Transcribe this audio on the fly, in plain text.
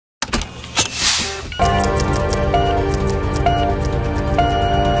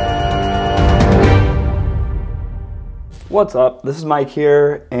What's up? This is Mike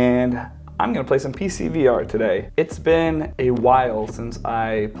here, and I'm gonna play some PCVR today. It's been a while since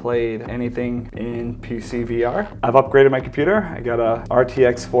I played anything in PCVR. I've upgraded my computer. I got a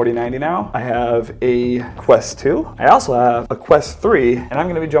RTX 4090 now. I have a Quest 2. I also have a Quest 3, and I'm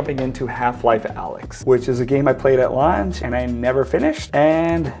gonna be jumping into Half-Life Alyx, which is a game I played at launch and I never finished,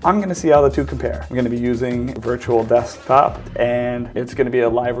 and I'm gonna see how the two compare. I'm gonna be using virtual desktop, and it's gonna be a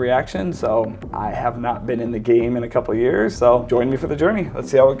live reaction, so I have not been in the game in a couple of years, so join me for the journey. Let's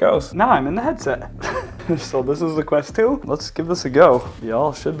see how it goes. Now I'm in the headset. So this is the Quest 2. Let's give this a go.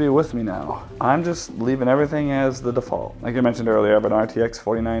 Y'all should be with me now. I'm just leaving everything as the default. Like I mentioned earlier, I have an RTX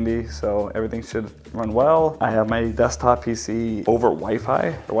 4090, so everything should run well. I have my desktop PC over Wi-Fi,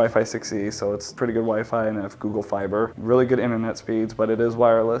 or Wi-Fi 6E, so it's pretty good Wi-Fi, and I have Google Fiber. Really good internet speeds, but it is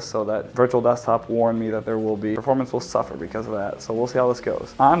wireless, so that virtual desktop warned me that performance will suffer because of that. So we'll see how this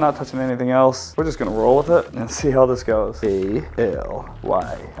goes. I'm not touching anything else. We're just gonna roll with it and see how this goes.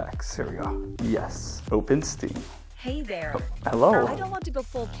 ALYX, here we go. Yes, open Steam. Hey there. Oh, hello. I don't want to go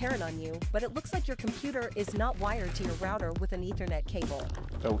full Karen on you, but it looks like your computer is not wired to your router with an Ethernet cable.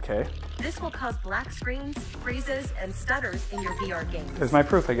 Okay. This will cause black screens, freezes, and stutters in your VR games. There's my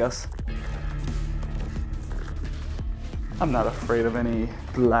proof, I guess. I'm not afraid of any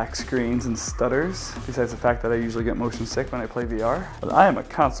black screens and stutters, besides the fact that I usually get motion sick when I play VR. But I am a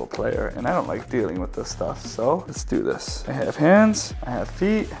console player, and I don't like dealing with this stuff, so let's do this. I have hands, I have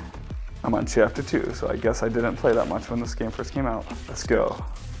feet. I'm on chapter 2, so I guess I didn't play that much when this game first came out. Let's go. All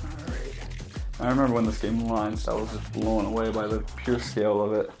right. I remember when this game launched, I was just blown away by the pure scale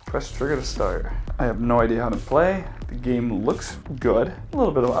of it. Press trigger to start. I have no idea how to play. The game looks good. A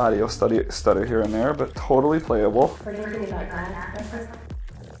little bit of audio stutter here and there, but totally playable. Radio silence. You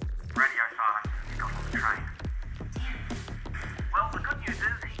got on the train. Well, the good news is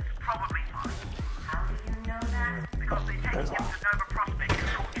he's probably fine. How do you know that? Because they take him to Nova Prospect and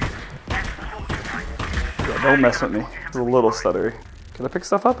torture him. And torture him. Yeah, don't mess with me. It's a little stuttery. Can I pick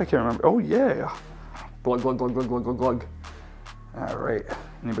stuff up? I can't remember. Oh yeah. Glug, glug, glug, glug, glug, glug, glug. All right.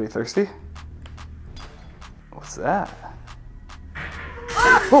 Anybody thirsty? What's that?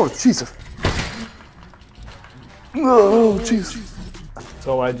 Oh, Jesus. Oh, jeez.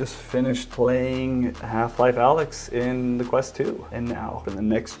 So I just finished playing Half-Life Alyx in the Quest 2, and now for the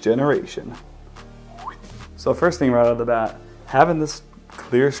next generation. So first thing right out of the bat, having this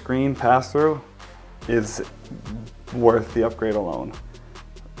clear screen pass through is worth the upgrade alone.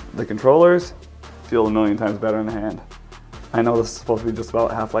 The controllers feel a million times better in the hand. I know this is supposed to be just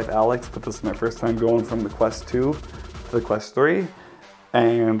about Half-Life Alyx, but this is my first time going from the Quest 2 to the Quest 3,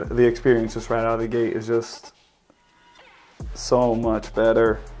 and the experience just right out of the gate is just so much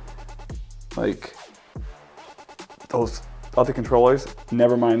better. Like, those other controllers,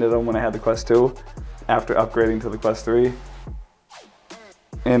 never minded them when I had the Quest 2. After upgrading to the Quest 3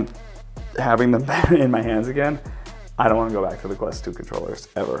 and having them in my hands again, I don't want to go back to the Quest 2 controllers,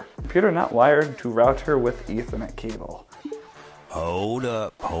 ever. Computer not wired to router with Ethernet cable. Hold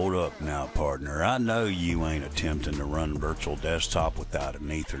up now, partner. I know you ain't attempting to run virtual desktop without an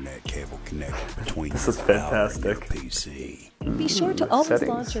Ethernet cable connected between This your is router and your fantastic. PC. Be sure to always settings.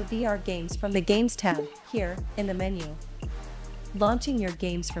 launch your VR games from the Games tab here in the menu. Launching your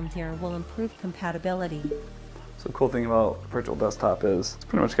games from here will improve compatibility. So the cool thing about virtual desktop is it's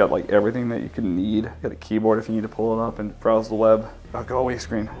pretty much got like everything that you can need. You got a keyboard if you need to pull it up and browse the web. Oh, go away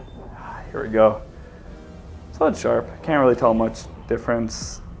screen. Here we go. So it's sharp. Can't really tell much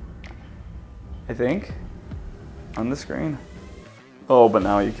difference, I think, on the screen. Oh, but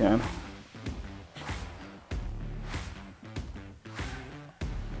now you can.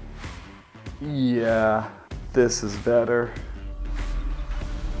 Yeah, this is better.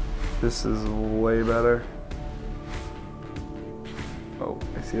 This is way better. Oh,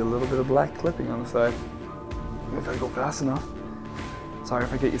 I see a little bit of black clipping on the side. If I go fast enough. Sorry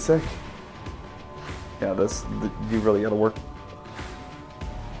if I get you sick. Yeah, you really gotta work.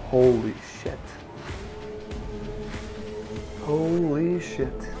 Holy shit. Holy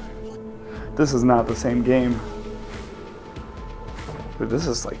shit. This is not the same game. Dude, this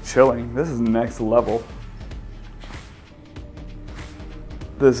is like chilling. This is next level.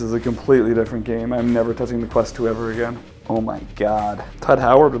 This is a completely different game. I'm never touching the Quest 2 ever again. Oh my God. Todd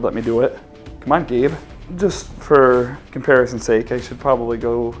Howard would let me do it. Come on, Gabe. Just for comparison's sake, I should probably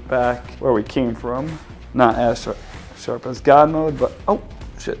go back where we came from. Not as sharp as God mode, but oh,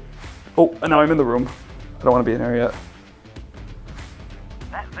 shit. Oh, and now I'm in the room. I don't want to be in there yet.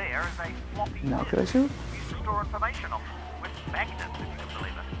 That there is a floppy Now could I shoot? used to store information on with magnets, if you can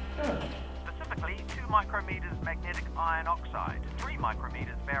believe it. Specifically, 2 micrometers magnetic iron oxide, 3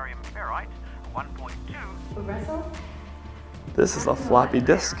 micrometers barium ferrite, 1.2. Russell? This is a floppy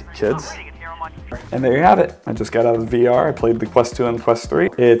disk, kids. Reading it here on my computer. And there you have it. I just got out of the VR. I played the Quest 2 and Quest 3.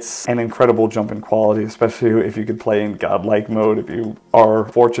 It's an incredible jump in quality, especially if you could play in Godlike mode. If you are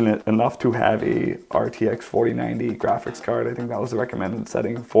fortunate enough to have a RTX 4090 graphics card, I think that was the recommended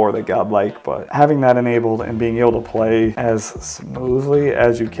setting for the Godlike. But having that enabled and being able to play as smoothly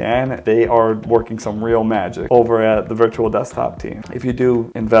as you can, they are working some real magic over at the virtual desktop team. If you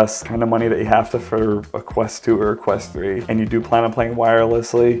do invest kind of money that you have to for a Quest 2 or a Quest 3, and you do plan on playing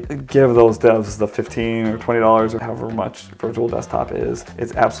wirelessly, give those devs the $15 or $20 or however much virtual desktop is.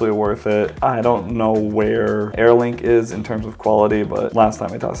 It's absolutely worth it. I don't know where Airlink is in terms of quality, but last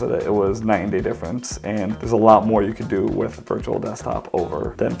time I tested it, it was night and day difference, and there's a lot more you could do with virtual desktop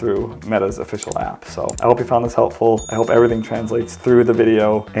over than through Meta's official app. So I hope you found this helpful. I hope everything translates through the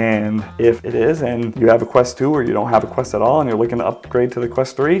video, and if it is and you have a Quest 2 or you don't have a Quest at all and you're looking to upgrade to the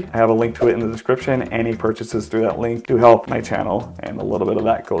Quest 3, I have a link to it in the description. Any purchases through that link do help my channel, and a little bit of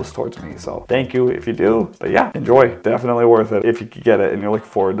that goes towards me. So thank you if you do, but yeah, enjoy. Definitely worth it if you could get it and you're looking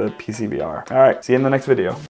forward to PCVR. All right, see you in the next video.